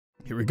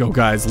Here we go,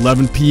 guys.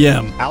 11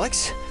 p.m.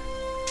 Alex?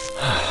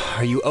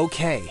 Are you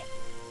okay?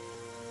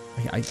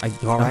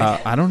 You all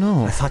right? I don't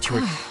know. I thought you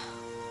were...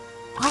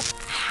 What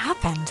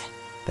happened?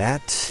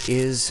 That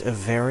is a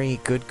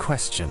very good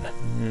question.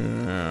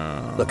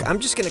 Look, I'm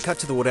just gonna cut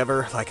to the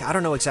whatever. Like, I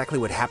don't know exactly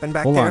what happened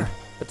back there.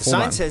 But the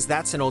sign says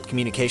that's an old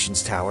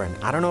communications tower, and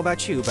I don't know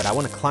about you, but I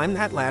want to climb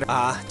that ladder.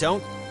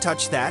 Don't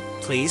touch that,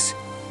 please.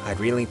 I'd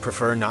really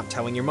prefer not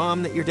telling your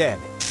mom that you're dead.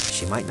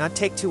 She might not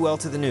take too well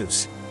to the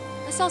news.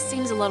 This all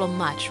seems a little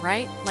much,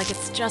 right? Like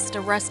it's just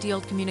a rusty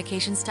old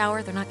communications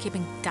tower. They're not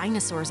keeping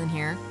dinosaurs in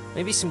here.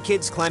 Maybe some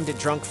kids climbed it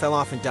drunk, fell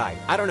off, and died.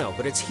 I don't know,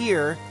 but it's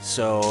here,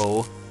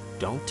 so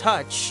don't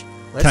touch.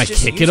 Let's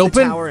just use the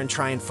tower and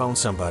try and phone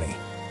somebody.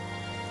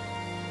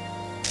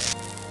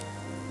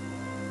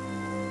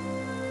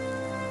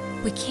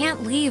 We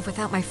can't leave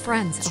without my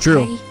friends, It's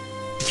true.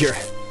 You're...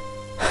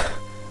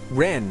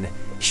 Ren,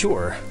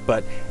 sure,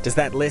 but does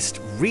that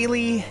list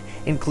really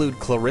include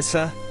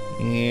Clarissa?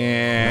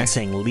 Yeah. I'm not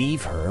saying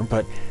leave her,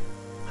 but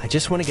I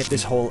just want to get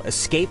this whole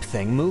escape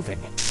thing moving.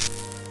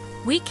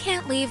 We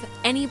can't leave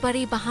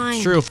anybody behind.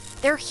 It's true.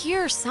 They're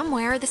here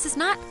somewhere. This is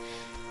not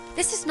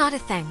a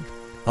thing.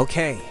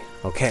 Okay.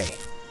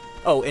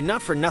 Oh, and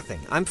not for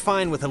nothing. I'm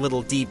fine with a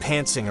little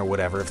de-pantsing or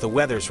whatever if the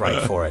weather's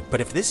right for it. But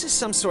if this is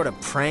some sort of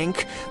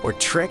prank or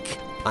trick,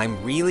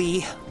 I'm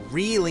really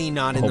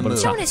not in the mood.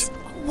 Jonas,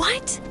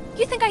 what?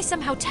 You think I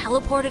somehow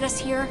teleported us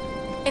here?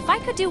 If I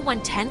could do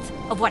 1/10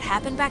 of what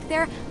happened back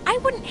there, I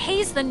wouldn't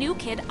haze the new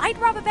kid. I'd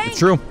rob a bank. It's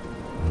true.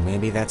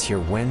 Maybe that's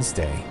your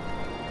Wednesday.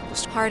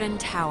 Hardin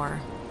Tower.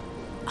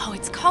 Oh,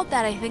 it's called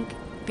that, I think,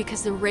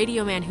 because the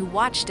radio man who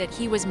watched it,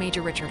 he was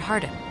Major Richard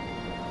Hardin.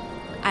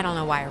 I don't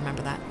know why I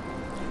remember that.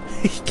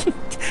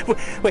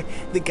 Wait,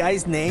 the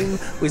guy's name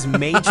was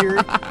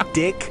Major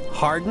Dick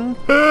Hardin?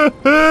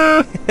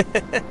 Oh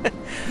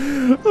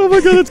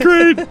my god, that's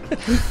great.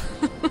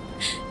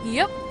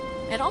 Yep.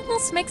 It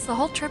almost makes the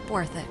whole trip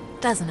worth it,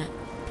 doesn't it?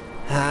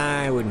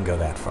 I wouldn't go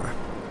that far.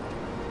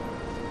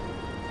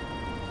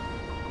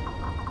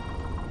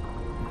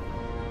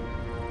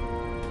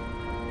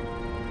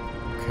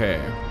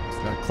 Okay, so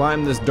gotta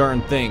climb this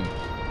darn thing.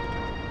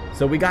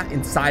 So we got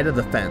inside of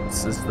the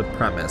fence, is the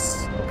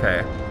premise,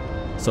 okay?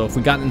 So if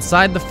we got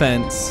inside the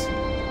fence,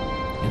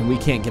 and we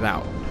can't get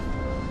out.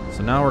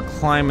 So now we're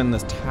climbing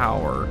this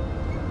tower,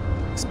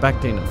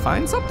 expecting to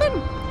find something?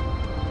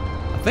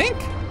 I think?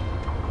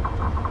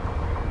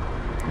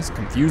 It's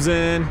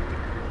confusing.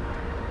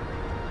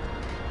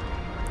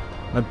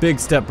 My big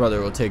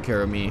stepbrother will take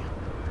care of me.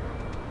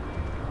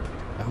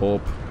 I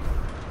hope.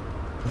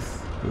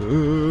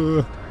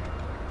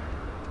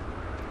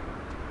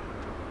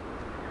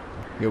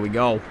 Here we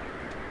go.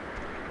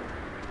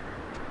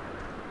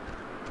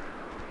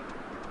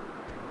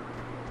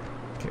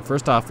 Okay,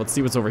 first off, let's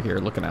see what's over here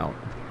looking out.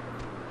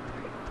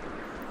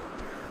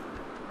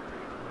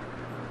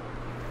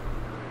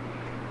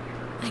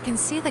 I can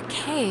see the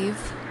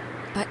cave,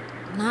 but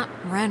not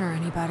Ren or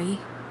anybody.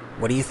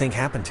 What do you think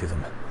happened to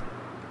them?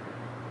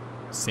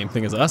 Same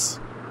thing as us?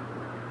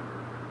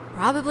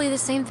 Probably the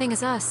same thing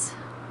as us.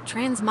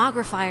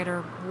 Transmogrified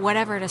or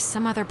whatever to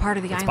some other part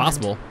of the island. It's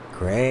possible.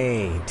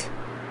 Great.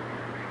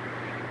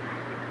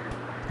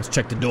 Let's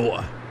check the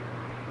door.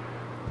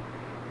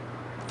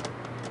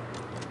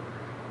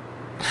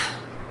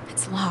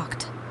 It's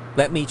locked.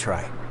 Let me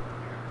try.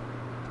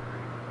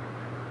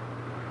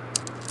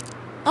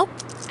 Oh,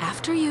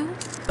 after you.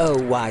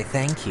 Oh, why,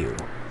 thank you.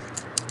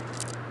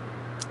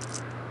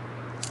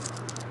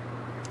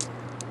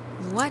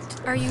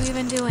 What are you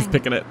even doing? He's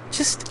picking it.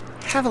 Just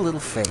have a little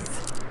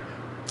faith.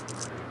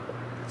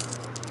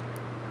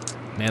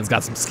 Man's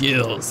got some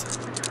skills.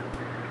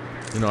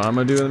 You know what I'm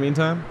gonna do in the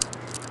meantime?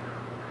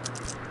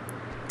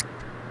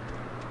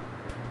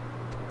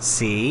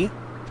 See?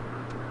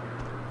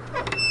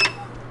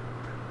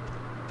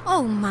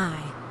 Oh my.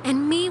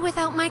 And me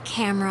without my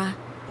camera.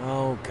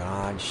 Oh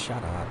God,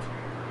 shut up.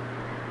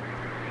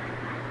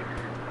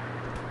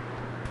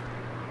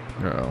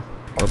 Uh-oh.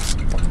 Oops.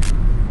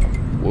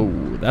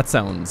 Whoa, that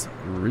sounds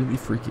really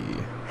freaky.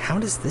 How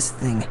does this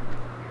thing...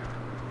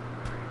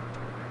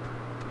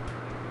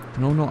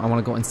 No, I want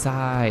to go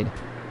inside.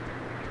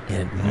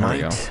 It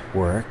might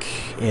work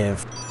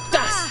if...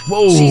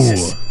 Whoa!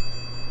 Jesus!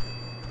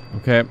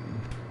 Okay,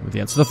 with the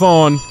answer to the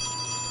phone.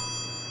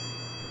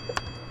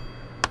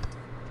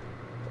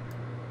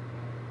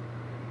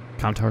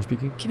 Comm tower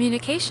speaking.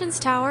 Communications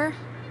tower.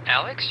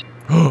 Alex?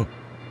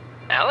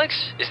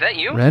 Alex? Is that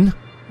you? Ren?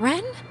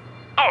 Ren?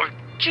 Oh,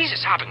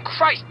 Jesus hopping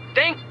Christ!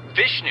 Thank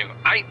Vishnu.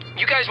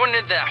 You guys went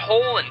into that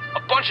hole and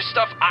a bunch of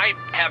stuff. I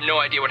have no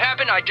idea what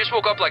happened. I just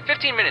woke up like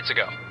 15 minutes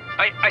ago.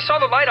 I saw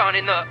the light on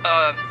in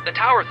the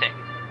tower thing.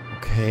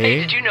 Okay. Hey,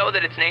 did you know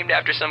that it's named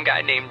after some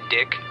guy named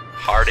Dick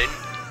Hardin?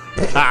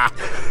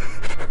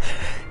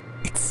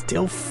 It's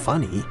still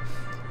funny.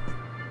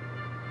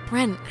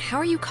 Ren, how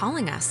are you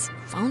calling us?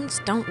 Phones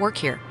don't work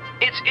here.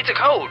 It's a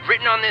code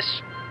written on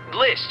this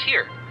list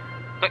here.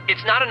 But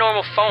it's not a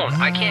normal phone.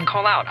 I can't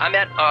call out. I'm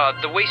at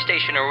the way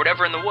station or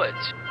whatever in the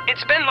woods.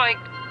 It's been like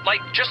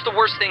like, just the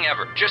worst thing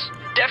ever. Just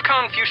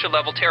DEFCON fuchsia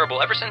level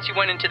terrible ever since you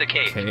went into the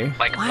cave. Okay.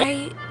 Like,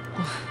 Why?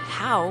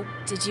 How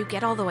did you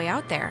get all the way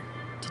out there?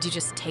 Did you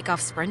just take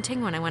off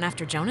sprinting when I went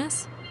after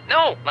Jonas?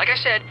 No, like I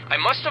said, I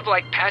must have,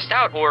 like, passed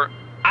out, or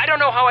I don't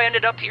know how I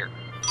ended up here.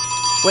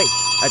 Wait,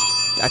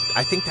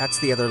 I think that's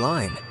the other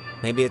line.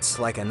 Maybe it's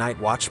like a night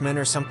watchman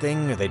or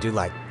something, or they do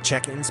like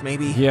check-ins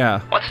maybe?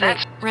 Yeah. What's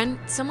that? Ren,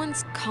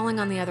 someone's calling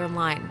on the other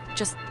line.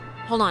 Just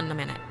hold on a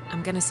minute.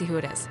 I'm gonna see who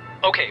it is.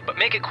 Okay, but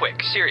make it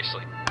quick,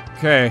 seriously.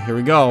 Okay, here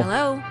we go.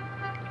 Hello?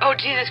 Oh,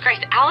 Jesus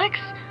Christ, Alex?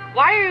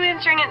 Why are you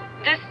answering it?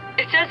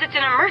 It says it's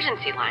an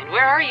emergency line.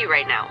 Where are you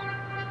right now?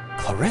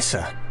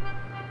 Clarissa.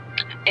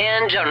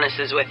 And Jonas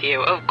is with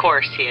you. Of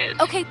course he is.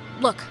 Okay,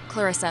 look,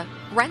 Clarissa.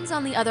 Ren's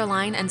on the other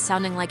line and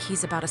sounding like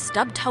he's about a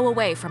stub toe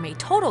away from a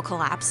total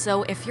collapse,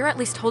 so if you're at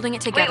least holding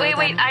it together,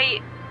 Wait. then...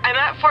 I'm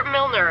at Fort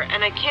Milner,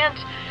 and I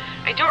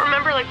don't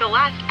remember, like, the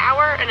last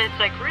hour, and it's,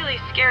 like, really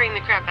scaring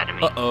the crap out of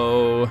me.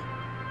 Uh-oh.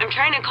 I'm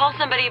trying to call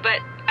somebody, but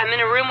I'm in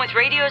a room with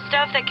radio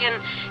stuff it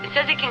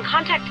says it can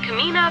contact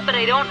Kamina, but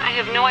I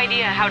have no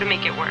idea how to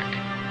make it work.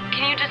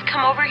 Can you just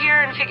come over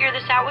here and figure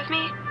this out with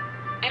me?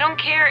 I don't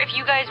care if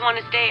you guys want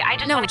to stay,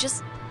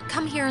 just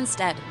come here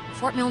instead.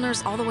 Fort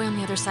Milner's all the way on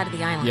the other side of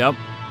the island. Yep.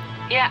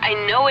 Yeah, I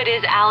know it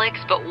is, Alex,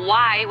 but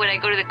why would I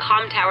go to the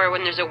comm tower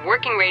when there's a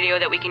working radio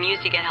that we can use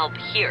to get help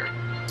here?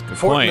 Good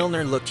Fort point.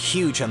 Milner looked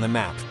huge on the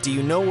map. Do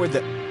you know where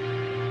the...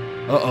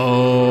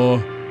 Uh-oh.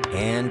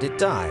 And it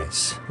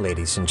dies,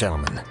 ladies and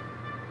gentlemen.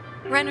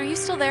 Ren, are you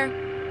still there?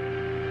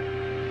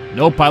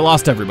 Nope, I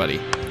lost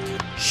everybody.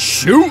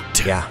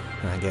 Shoot! Yeah,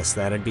 I guess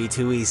that'd be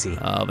too easy.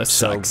 Oh, this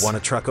So, sucks. want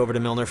to truck over to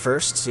Milner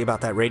first, see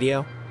about that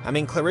radio? I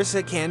mean,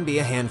 Clarissa can be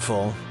a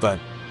handful, but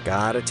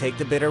gotta take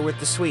the bitter with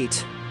the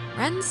sweet.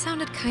 Ren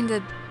sounded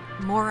kinda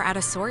more out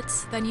of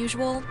sorts than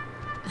usual.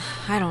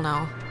 I don't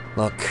know.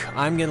 Look,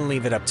 I'm gonna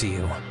leave it up to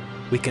you.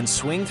 We can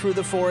swing through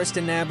the forest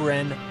and nab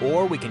Ren,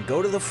 or we can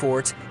go to the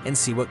fort and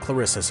see what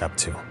Clarissa's up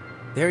to.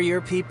 They're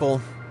your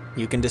people.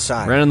 You can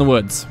decide. Ren in the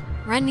woods.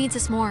 Ren needs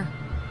us more.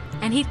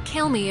 And he'd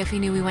kill me if he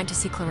knew we went to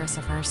see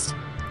Clarissa first.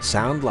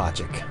 Sound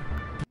logic.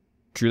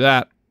 True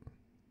that.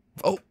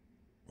 Oh,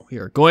 we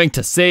are going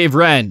to save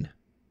Ren.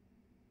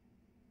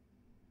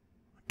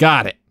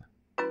 Got it.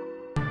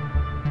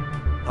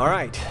 All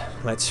right,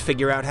 let's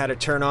figure out how to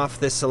turn off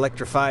this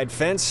electrified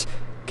fence,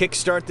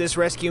 kickstart this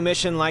rescue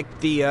mission like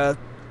the,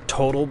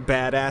 total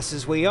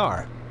badasses we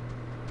are.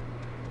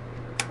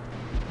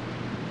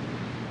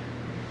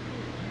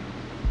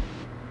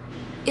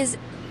 Is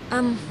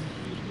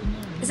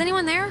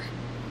anyone there?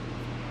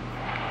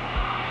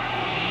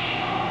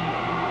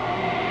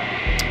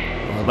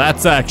 Well,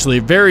 that's actually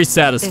very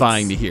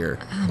satisfying to hear.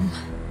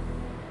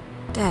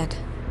 Dead.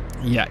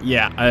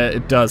 Yeah,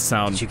 it does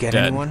sound Did you get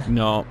dead. anyone?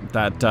 No,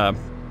 that, I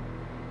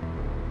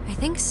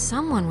think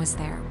someone was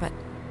there, but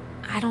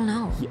I don't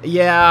know.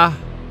 yeah,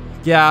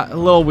 a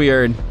little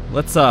weird.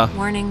 Let's,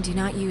 Warning, do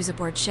not use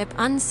aboard ship.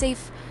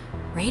 Unsafe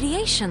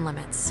radiation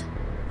limits.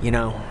 You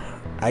know,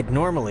 I'd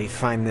normally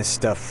find this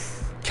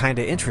stuff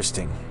kinda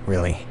interesting,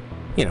 really.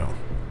 You know,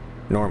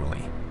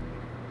 normally.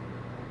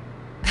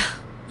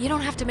 You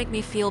don't have to make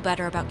me feel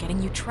better about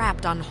getting you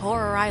trapped on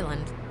Horror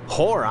Island.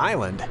 Horror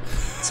Island?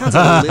 Sounds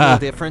a little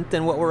different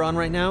than what we're on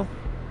right now.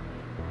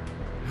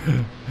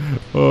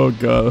 oh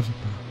god.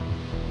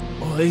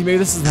 Oh, maybe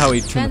this is how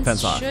we turn the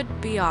fence off.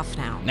 Should be off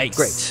now. Nice.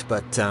 Great,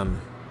 but,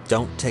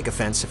 don't take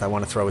offense if I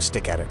want to throw a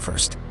stick at it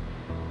first.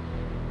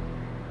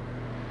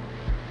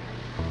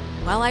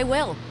 Well, I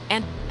will,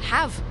 and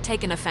have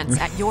taken offense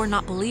at your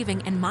not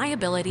believing in my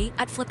ability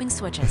at flipping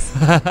switches.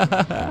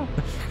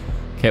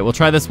 Okay, we'll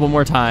try this one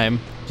more time.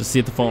 Just see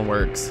if the phone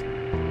works.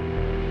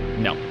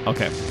 No.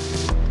 Okay.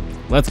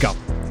 Let's go.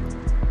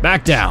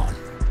 Back down.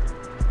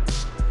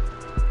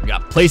 We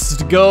got places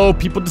to go,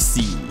 people to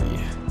see.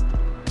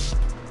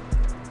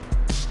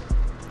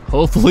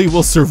 Hopefully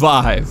we'll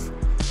survive.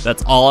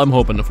 That's all I'm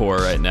hoping for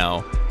right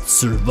now.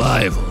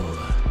 Survival.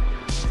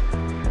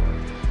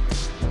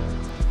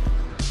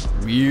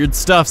 Weird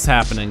stuff's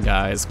happening,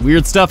 guys.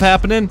 Weird stuff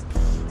happening.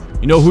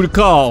 You know who to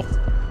call.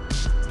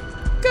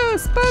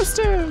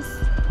 Ghostbusters.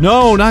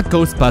 No, not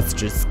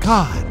Ghostbusters.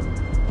 God.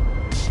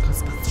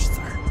 Ghostbusters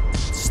are...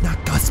 It's just not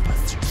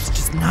Ghostbusters. It's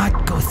just not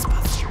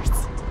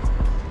Ghostbusters.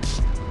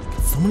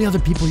 Got so many other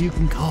people you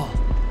can call.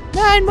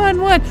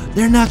 911.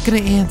 They're not gonna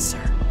answer.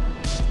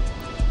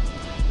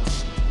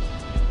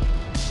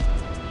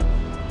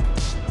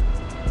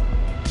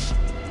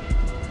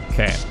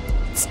 Okay.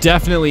 It's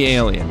definitely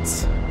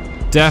aliens.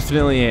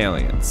 Definitely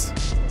aliens.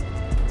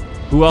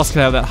 Who else could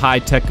have that high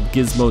tech of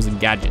gizmos and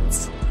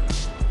gadgets?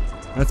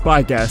 That's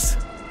my guess.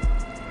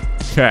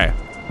 Okay.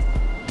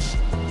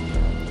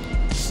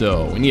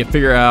 So we need to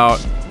figure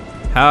out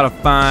how to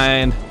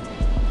find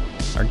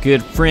our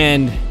good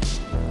friend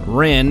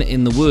Ren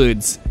in the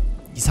woods.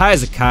 He's high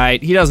as a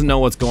kite. He doesn't know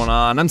what's going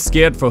on. I'm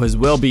scared for his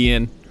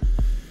well-being.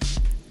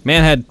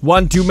 Man had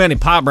one too many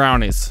pot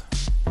brownies.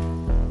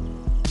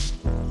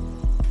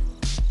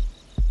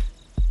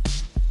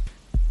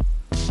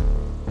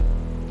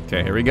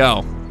 Okay, here we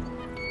go.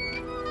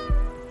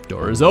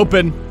 Door is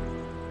open.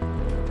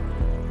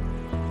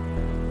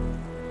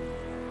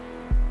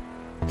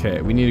 Okay,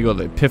 we need to go to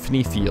the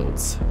Epiphany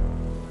Fields.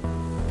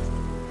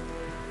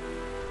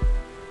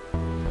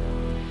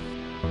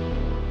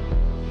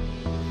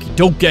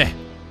 Okie-dokie.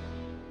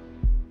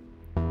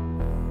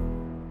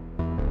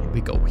 Here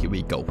we go, here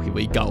we go, here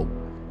we go.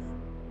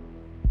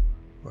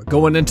 We're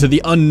going into the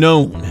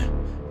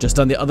unknown. Just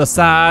on the other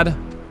side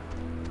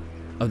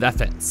of that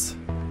fence.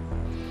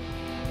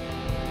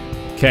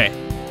 Okay,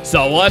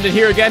 so we'll end it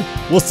here again.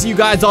 We'll see you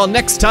guys all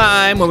next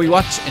time when we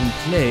watch and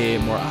play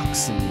more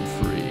Oxenfree.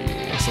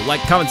 So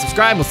like, comment,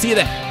 subscribe, we'll see you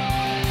then.